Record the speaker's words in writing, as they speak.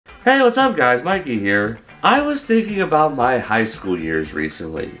Hey, what's up guys? Mikey here. I was thinking about my high school years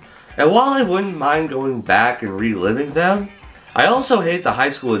recently, and while I wouldn't mind going back and reliving them, I also hate the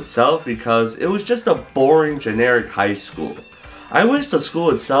high school itself because it was just a boring generic high school. I wish the school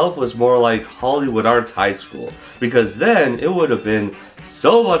itself was more like Hollywood Arts High School, because then it would have been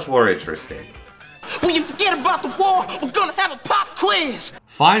so much more interesting. When you forget about the war, we're gonna have a pop quiz!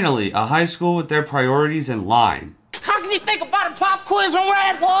 Finally, a high school with their priorities in line. How can you think about a pop quiz when we're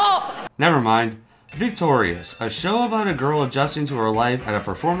at war? Never mind. Victorious, a show about a girl adjusting to her life at a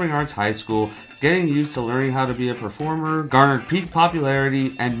performing arts high school, getting used to learning how to be a performer, garnered peak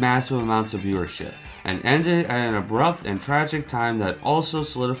popularity and massive amounts of viewership, and ended at an abrupt and tragic time that also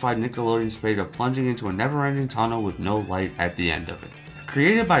solidified Nickelodeon's fate of plunging into a never-ending tunnel with no light at the end of it.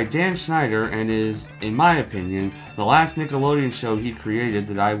 Created by Dan Schneider and is, in my opinion, the last Nickelodeon show he created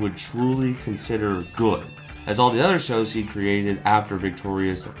that I would truly consider good, as all the other shows he created after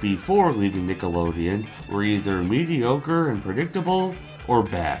Victorious before leaving Nickelodeon were either mediocre and predictable or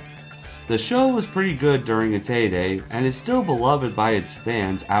bad. The show was pretty good during its heyday and is still beloved by its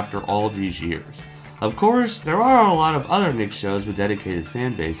fans after all these years. Of course, there are a lot of other Nick shows with dedicated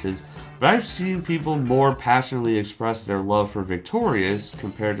fan bases, but I've seen people more passionately express their love for Victorious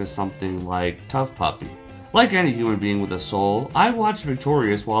compared to something like Tough Puppy. Like any human being with a soul, I watched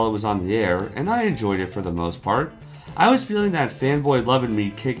Victorious while it was on the air, and I enjoyed it for the most part. I was feeling that fanboy love in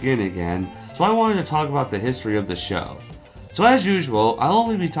me kick in again, so I wanted to talk about the history of the show. So as usual, I'll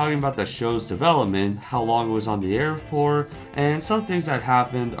only be talking about the show's development, how long it was on the air for, and some things that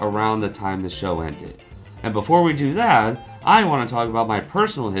happened around the time the show ended. And before we do that, I want to talk about my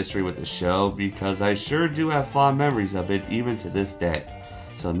personal history with the show because I sure do have fond memories of it even to this day.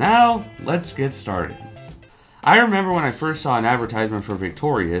 So now, let's get started. I remember when I first saw an advertisement for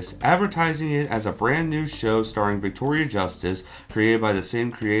Victorious, advertising it as a brand new show starring Victoria Justice, created by the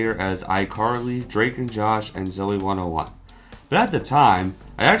same creator as iCarly, Drake and Josh, and Zoe 101. But at the time,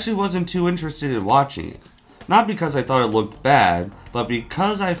 I actually wasn't too interested in watching it. Not because I thought it looked bad, but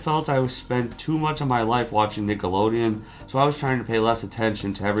because I felt I spent too much of my life watching Nickelodeon, so I was trying to pay less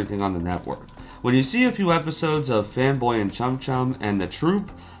attention to everything on the network. When you see a few episodes of Fanboy and Chum Chum and The Troop,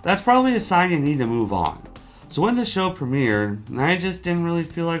 that's probably a sign you need to move on. So when the show premiered, I just didn't really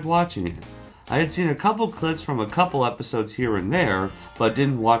feel like watching it. I had seen a couple clips from a couple episodes here and there, but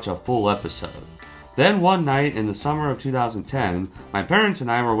didn't watch a full episode. Then one night in the summer of 2010, my parents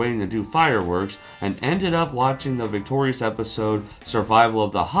and I were waiting to do fireworks and ended up watching the Victorious episode Survival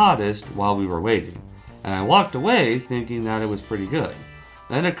of the Hottest while we were waiting. And I walked away thinking that it was pretty good.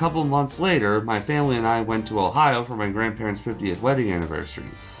 Then a couple months later, my family and I went to Ohio for my grandparents' 50th wedding anniversary.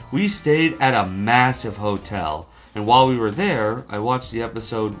 We stayed at a massive hotel, and while we were there, I watched the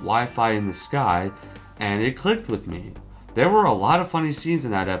episode Wi-Fi in the Sky, and it clicked with me. There were a lot of funny scenes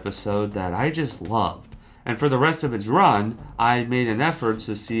in that episode that I just loved, and for the rest of its run, I made an effort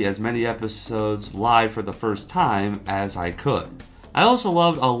to see as many episodes live for the first time as I could. I also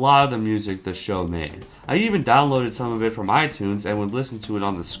loved a lot of the music the show made. I even downloaded some of it from iTunes and would listen to it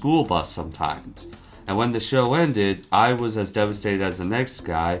on the school bus sometimes. And when the show ended, I was as devastated as the next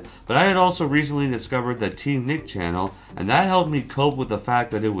guy, but I had also recently discovered the Teen Nick channel, and that helped me cope with the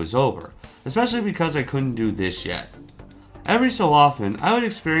fact that it was over, especially because I couldn't do this yet. Every so often, I would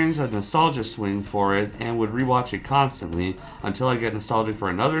experience a nostalgia swing for it and would rewatch it constantly until I get nostalgic for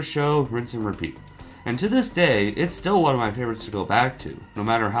another show, rinse and repeat. And to this day, it's still one of my favorites to go back to, no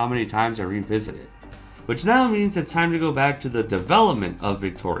matter how many times I revisit it. Which now means it's time to go back to the development of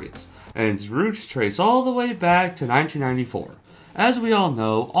Victorious, and its roots trace all the way back to 1994. As we all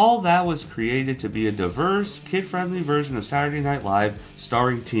know, all that was created to be a diverse, kid-friendly version of Saturday Night Live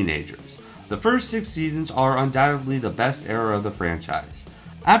starring teenagers. The first 6 seasons are undoubtedly the best era of the franchise.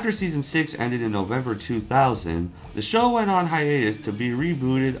 After season 6 ended in November 2000, the show went on hiatus to be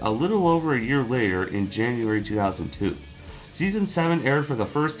rebooted a little over a year later in January 2002. Season 7 aired for the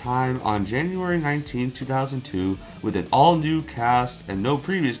first time on January 19, 2002, with an all-new cast and no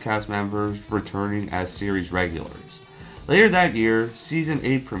previous cast members returning as series regulars. Later that year, Season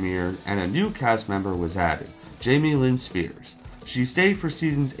 8 premiered and a new cast member was added, Jamie Lynn Spears. She stayed for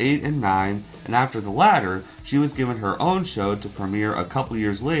Seasons 8 and 9, and after the latter, she was given her own show to premiere a couple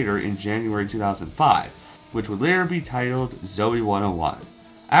years later in January 2005, which would later be titled Zoe 101.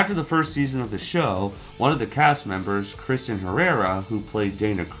 After the first season of the show, one of the cast members, Kristen Herrera, who played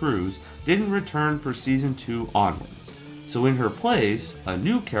Dana Cruz, didn't return for Season 2 onwards. So in her place, a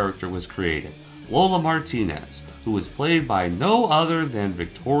new character was created, Lola Martinez, who was played by no other than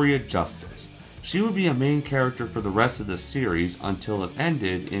Victoria Justice. She would be a main character for the rest of the series until it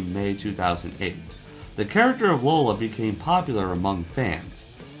ended in May 2008. The character of Lola became popular among fans.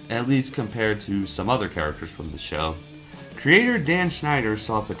 at least compared to some other characters from the show. Creator Dan Schneider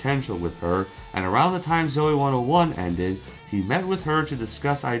saw potential with her, and around the time Zoey 101 ended, he met with her to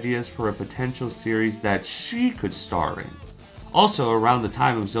discuss ideas for a potential series that she could star in. Also, around the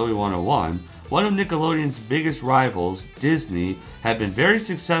time of Zoey 101, one of Nickelodeon's biggest rivals, Disney, had been very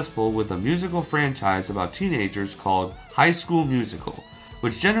successful with a musical franchise about teenagers called High School Musical,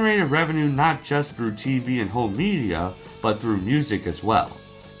 which generated revenue not just through TV and home media, but through music as well.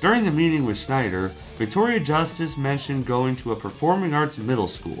 During the meeting with Schneider, Victoria Justice mentioned going to a performing arts middle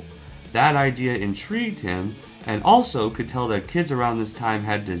school. That idea intrigued him, and also could tell that kids around this time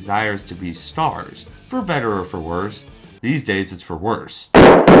had desires to be stars, for better or for worse. These days it's for worse.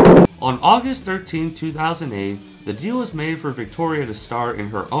 On August 13, 2008, the deal was made for Victoria to star in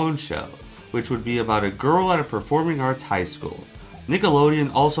her own show, which would be about a girl at a performing arts high school.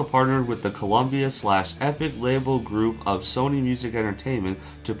 Nickelodeon also partnered with the Columbia/Epic label group of Sony Music Entertainment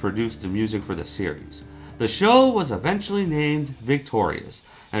to produce the music for the series. The show was eventually named Victorious,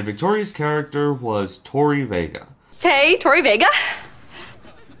 and Victoria's character was Tori Vega. Hey, Tori Vega.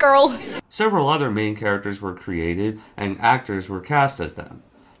 Girl. Several other main characters were created, and actors were cast as them.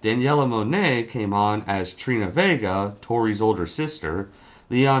 Daniela Monet came on as Trina Vega, Tori's older sister.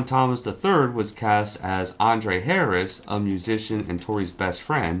 Leon Thomas III was cast as Andre Harris, a musician and Tori's best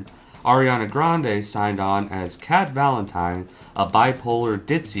friend. Ariana Grande signed on as Kat Valentine, a bipolar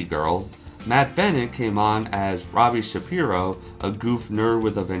ditzy girl. Matt Bennett came on as Robbie Shapiro, a goof nerd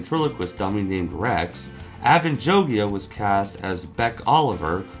with a ventriloquist dummy named Rex. Avin Jogia was cast as Beck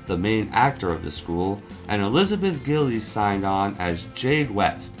Oliver, the main actor of the school, and Elizabeth Gillies signed on as Jade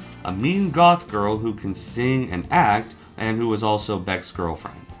West, a mean goth girl who can sing and act, and who was also Beck's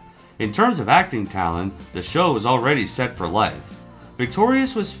girlfriend. In terms of acting talent, the show was already set for life.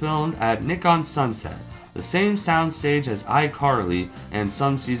 Victorious was filmed at Nick on Sunset, the same soundstage as iCarly and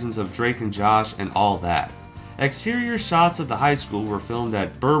some seasons of Drake and Josh and All That. Exterior shots of the high school were filmed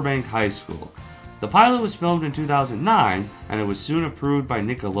at Burbank High School. The pilot was filmed in 2009, and it was soon approved by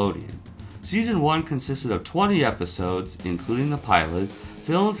Nickelodeon. Season 1 consisted of 20 episodes, including the pilot,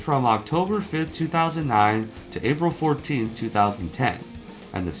 filmed from October 5, 2009 to April 14, 2010,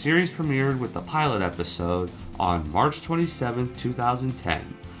 and the series premiered with the pilot episode on March 27,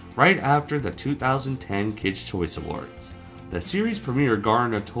 2010, right after the 2010 Kids' Choice Awards. The series premiere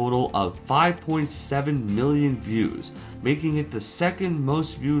garnered a total of 5.7 million views, making it the second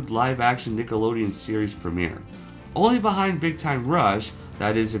most viewed live-action Nickelodeon series premiere. Only behind Big Time Rush,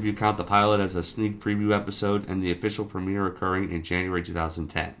 that is if you count the pilot as a sneak preview episode and the official premiere occurring in January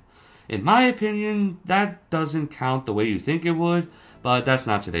 2010. In my opinion, that doesn't count the way you think it would, but that's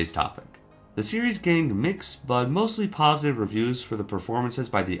not today's topic. The series gained mixed but mostly positive reviews for the performances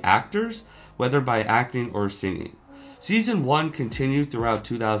by the actors, whether by acting or singing. Season 1 continued throughout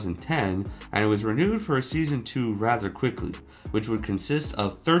 2010, and it was renewed for a Season 2 rather quickly, which would consist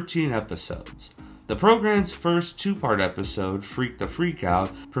of 13 episodes. The program's first two-part episode, Freak the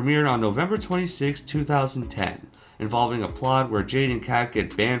Freakout, premiered on November 26, 2010, involving a plot where Jade and Kat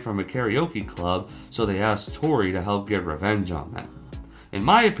get banned from a karaoke club, so they ask Tori to help get revenge on them. In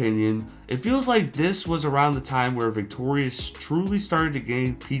my opinion, it feels like this was around the time where Victorious truly started to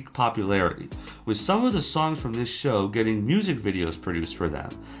gain peak popularity, with some of the songs from this show getting music videos produced for them,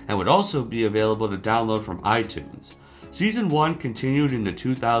 and would also be available to download from iTunes. Season 1 continued into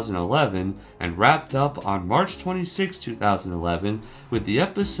 2011 and wrapped up on March 26, 2011 with the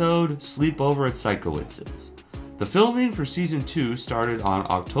episode Sleepover at Psychowitz's. The filming for Season 2 started on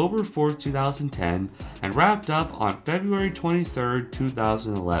October 4, 2010 and wrapped up on February 23,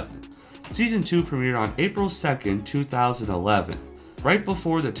 2011. Season 2 premiered on April 2, 2011, right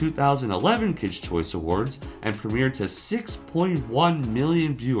before the 2011 Kids' Choice Awards, and premiered to 6.1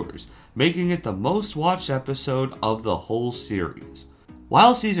 million viewers, making it the most watched episode of the whole series.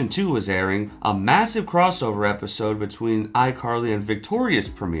 While Season 2 was airing, a massive crossover episode between iCarly and Victorious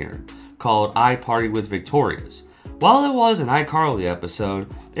premiered, called I Party with Victorious. While it was an iCarly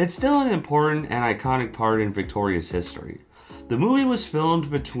episode, it's still an important and iconic part in Victorious history. The movie was filmed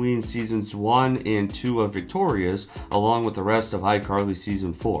between Seasons 1 and 2 of Victorious, along with the rest of iCarly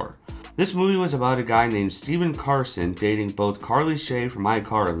Season 4. This movie was about a guy named Steven Carson dating both Carly Shay from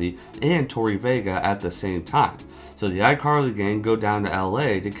iCarly and Tori Vega at the same time, so the iCarly gang go down to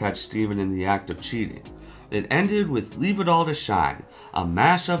LA to catch Steven in the act of cheating. It ended with Leave It All to Shine, a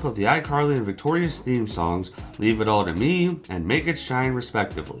mashup of the iCarly and Victorious theme songs Leave It All to Me and Make It Shine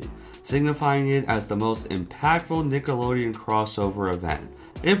respectively, signifying it as the most impactful Nickelodeon crossover event,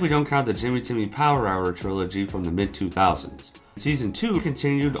 if we don't count the Jimmy Timmy Power Hour trilogy from the mid-2000s. Season 2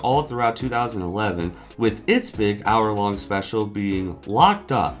 continued all throughout 2011, with its big hour-long special being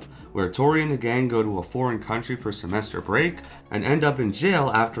Locked Up, where Tori and the gang go to a foreign country for semester break and end up in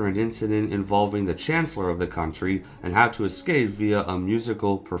jail after an incident involving the chancellor of the country and have to escape via a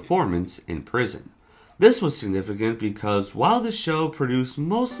musical performance in prison. This was significant because while the show produced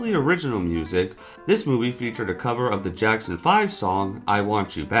mostly original music, this movie featured a cover of the Jackson 5 song I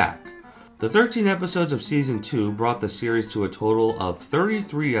Want You Back. The 13 episodes of Season 2 brought the series to a total of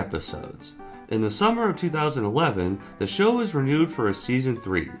 33 episodes. In the summer of 2011, the show was renewed for a Season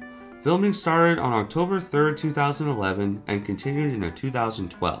 3. Filming started on October 3rd, 2011 and continued into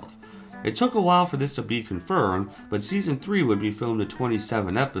 2012. It took a while for this to be confirmed, but Season 3 would be filmed at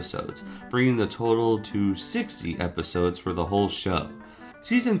 27 episodes, bringing the total to 60 episodes for the whole show.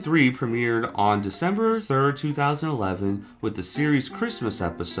 Season 3 premiered on December 3rd, 2011 with the series Christmas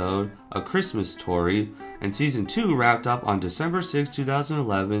episode, A Christmas Story, and Season 2 wrapped up on December 6,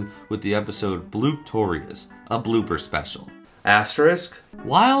 2011 with the episode Blooptorious, a blooper special. Asterisk.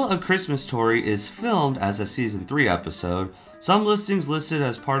 While A Christmas Story is filmed as a Season 3 episode, some listings listed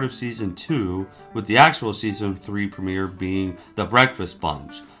as part of Season 2, with the actual Season 3 premiere being The Breakfast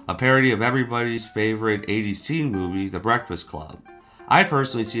Bunch, a parody of everybody's favorite 80s teen movie, The Breakfast Club. I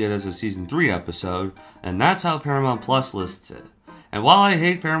personally see it as a Season 3 episode, and that's how Paramount Plus lists it. And while I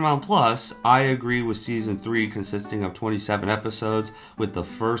hate Paramount Plus, I agree with Season 3 consisting of 27 episodes, with the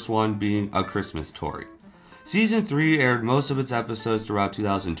first one being A Christmas Story. Season 3 aired most of its episodes throughout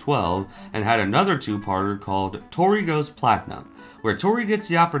 2012 and had another two-parter called Tori Goes Platinum, where Tori gets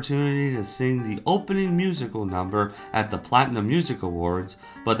the opportunity to sing the opening musical number at the Platinum Music Awards,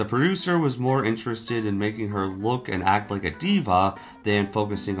 but the producer was more interested in making her look and act like a diva than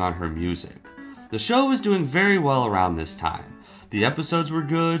focusing on her music. The show was doing very well around this time. The episodes were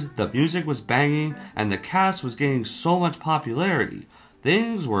good, the music was banging, and the cast was gaining so much popularity.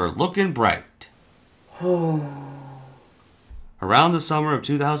 Things were looking bright. Around the summer of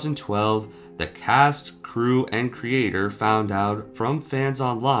 2012, the cast, crew, and creator found out from fans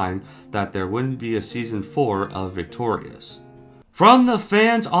online that there wouldn't be a Season 4 of Victorious. From the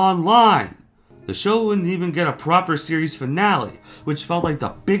fans online! The show wouldn't even get a proper series finale, which felt like the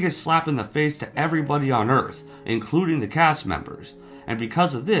biggest slap in the face to everybody on Earth, including the cast members. And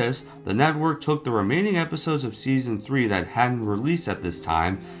because of this, the network took the remaining episodes of Season 3 that hadn't released at this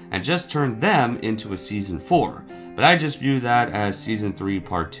time and just turned them into a Season 4, but I just view that as Season 3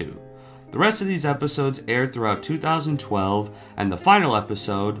 Part 2. The rest of these episodes aired throughout 2012, and the final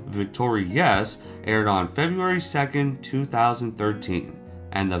episode, Victorious, aired on February 2nd, 2013.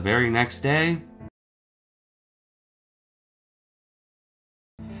 And the very next day...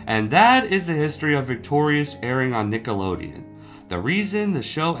 And that is the history of Victorious airing on Nickelodeon. The reason the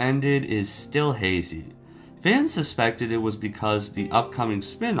show ended is still hazy. Fans suspected it was because the upcoming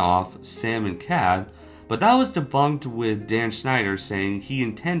spin-off, Sam and Cat, but that was debunked with Dan Schneider saying he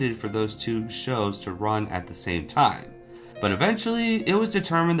intended for those two shows to run at the same time. But eventually, it was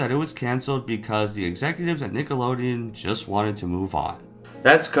determined that it was cancelled because the executives at Nickelodeon just wanted to move on.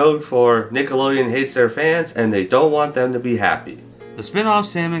 That's code for Nickelodeon hates their fans and they don't want them to be happy. The spin-off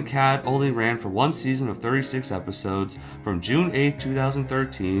Sam and Cat only ran for one season of 36 episodes from June 8,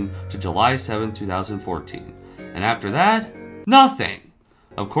 2013 to July 7, 2014. And after that, nothing!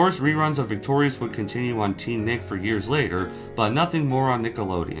 Of course, reruns of Victorious would continue on Teen Nick for years later, but nothing more on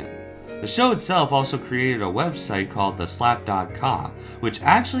Nickelodeon. The show itself also created a website called theslap.com, which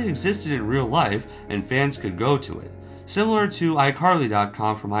actually existed in real life and fans could go to it. Similar to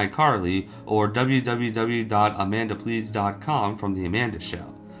iCarly.com from iCarly or www.amandaplease.com from The Amanda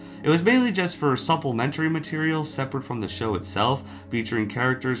Show. It was mainly just for supplementary material separate from the show itself, featuring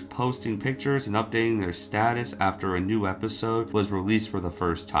characters posting pictures and updating their status after a new episode was released for the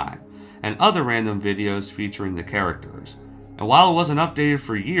first time, and other random videos featuring the characters. And while it wasn't updated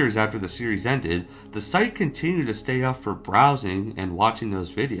for years after the series ended, the site continued to stay up for browsing and watching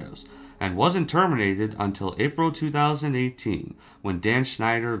those videos, and wasn't terminated until April 2018 when Dan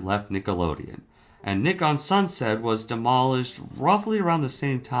Schneider left Nickelodeon. And Nick on Sunset was demolished roughly around the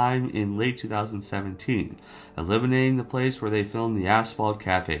same time in late 2017, eliminating the place where they filmed the Asphalt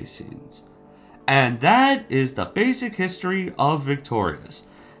Cafe scenes. And that is the basic history of Victorious.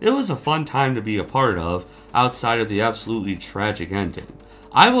 It was a fun time to be a part of, outside of the absolutely tragic ending.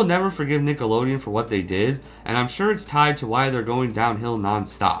 I will never forgive Nickelodeon for what they did, and I'm sure it's tied to why they're going downhill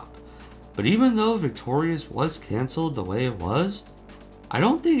non-stop. But even though Victorious was cancelled the way it was, I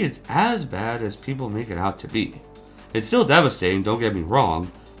don't think it's as bad as people make it out to be. It's still devastating, don't get me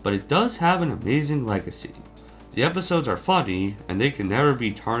wrong, but it does have an amazing legacy. The episodes are funny, and they can never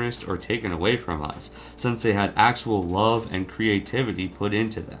be tarnished or taken away from us, since they had actual love and creativity put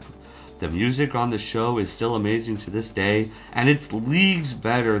into them. The music on the show is still amazing to this day, and it's leagues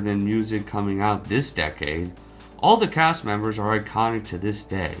better than music coming out this decade. All the cast members are iconic to this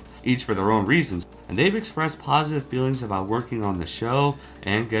day, each for their own reasons, and they've expressed positive feelings about working on the show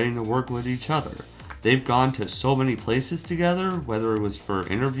and getting to work with each other. They've gone to so many places together, whether it was for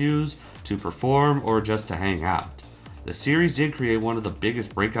interviews, to perform, or just to hang out. The series did create one of the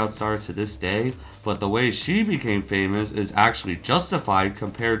biggest breakout stars to this day, but the way she became famous is actually justified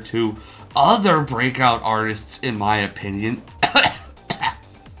compared to other breakout artists, in my opinion.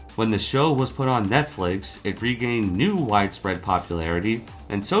 When the show was put on Netflix, it regained new widespread popularity,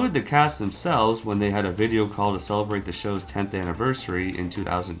 and so did the cast themselves when they had a video call to celebrate the show's 10th anniversary in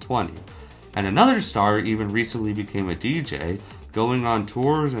 2020. And another star even recently became a DJ, going on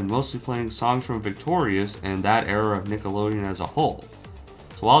tours and mostly playing songs from Victorious and that era of Nickelodeon as a whole.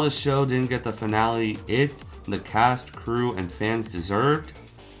 So while the show didn't get the finale it, the cast, crew, and fans deserved,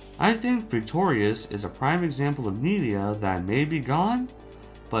 I think Victorious is a prime example of media that may be gone,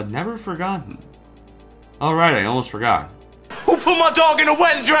 but never forgotten. Alright, I almost forgot. Who put my dog in a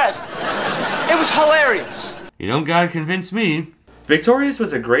wedding dress? It was hilarious. You don't gotta convince me. Victorious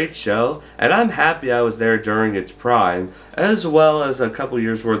was a great show, and I'm happy I was there during its prime, as well as a couple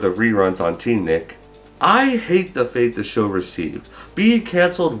years worth of reruns on Teen Nick. I hate the fate the show received, being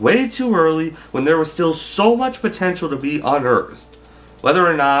cancelled way too early when there was still so much potential to be unearthed, whether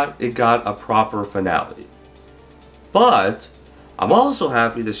or not it got a proper finale. But I'm also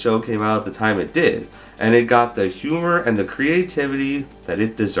happy the show came out at the time it did, and it got the humor and the creativity that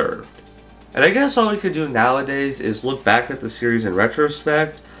it deserved. And I guess all we could do nowadays is look back at the series in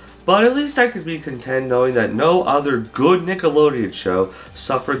retrospect, but at least I could be content knowing that no other good Nickelodeon show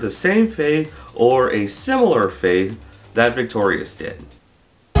suffered the same fate or a similar fate that Victorious did.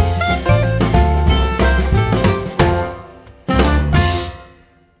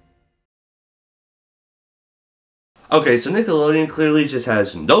 Okay, so Nickelodeon clearly just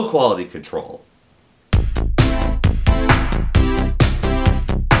has no quality control.